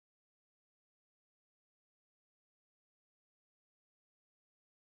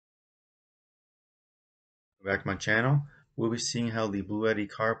Back to my channel, we'll be seeing how the Bluetti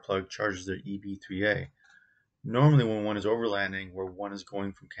car plug charges their EB3A. Normally when one is overlanding, where one is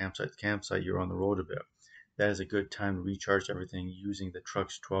going from campsite to campsite, you're on the road a bit. That is a good time to recharge everything using the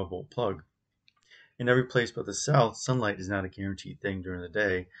truck's 12-volt plug. In every place but the south, sunlight is not a guaranteed thing during the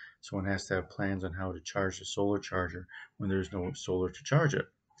day, so one has to have plans on how to charge the solar charger when there is no solar to charge it.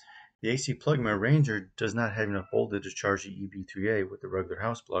 The AC plug in my Ranger does not have enough voltage to charge the EB3A with the regular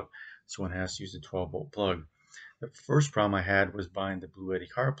house plug, so one has to use the 12-volt plug. The first problem I had was buying the Bluetti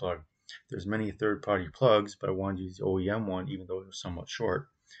car plug. There's many third-party plugs, but I wanted to use the OEM one even though it was somewhat short.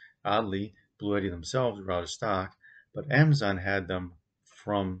 Oddly, Bluetti themselves were out of stock, but Amazon had them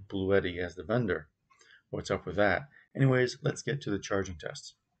from Bluetti as the vendor. What's up with that? Anyways, let's get to the charging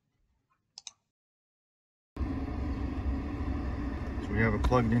test. So we have it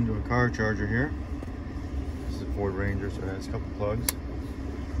plugged into a car charger here. This is a Ford Ranger, so it has a couple plugs.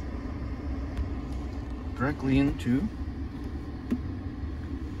 Directly into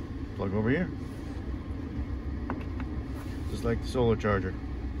plug over here, just like the solar charger.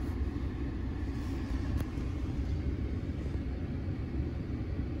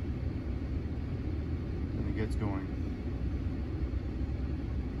 And it gets going.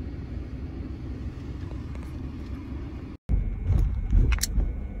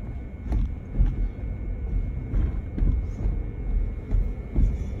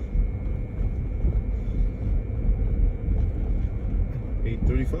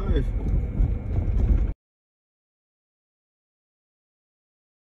 $8.35.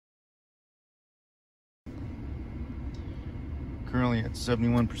 Currently at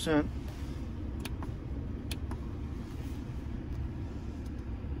 71%.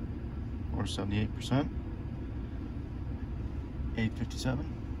 Or 78%. 8:57.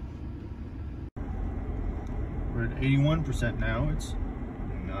 We're at 81% now. It's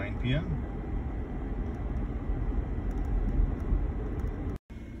 9 p.m.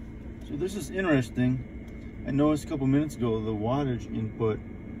 So this is interesting. I noticed a couple minutes ago the wattage input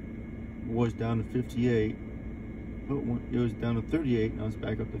was down to 58. It was down to 38, now it's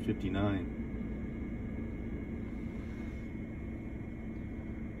back up to 59.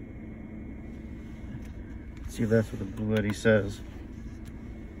 Let's see if that's what the Bluetti says.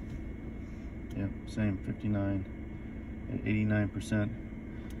 Yep, same, 59 at 89%.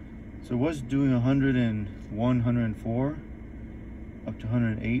 So it was doing 101, 104, up to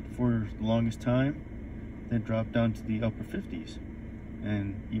 108 for the longest time. Then dropped down to the upper 50s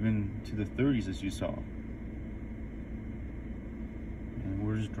and even to the 30s as you saw. And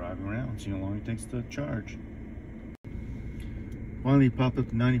we're just driving around, seeing how long it takes to charge. Finally it popped up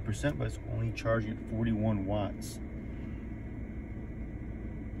to 90%, but it's only charging at 41 watts.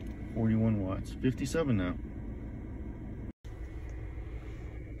 41 watts, 57 now.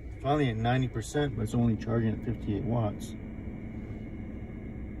 Finally at 90%, but it's only charging at 58 watts.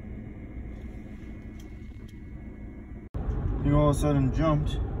 You all of a sudden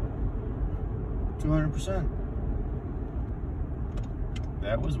jumped 200%.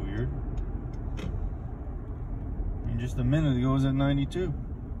 That was weird. And just a minute ago it was at 92.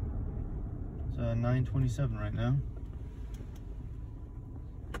 It's 9:27 right now.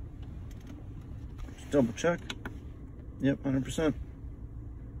 Just double check. Yep, 100%.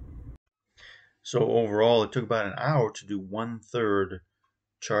 So overall, it took about an hour to do 1/3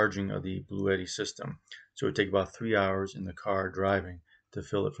 charging of the Bluetti system. So it would take about 3 hours in the car driving to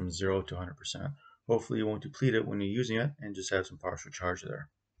fill it from 0 to 100%. Hopefully you won't deplete it when you're using it and just have some partial charge there.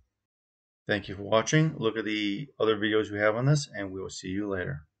 Thank you for watching. Look at the other videos we have on this, and we will see you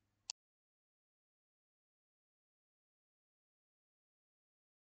later.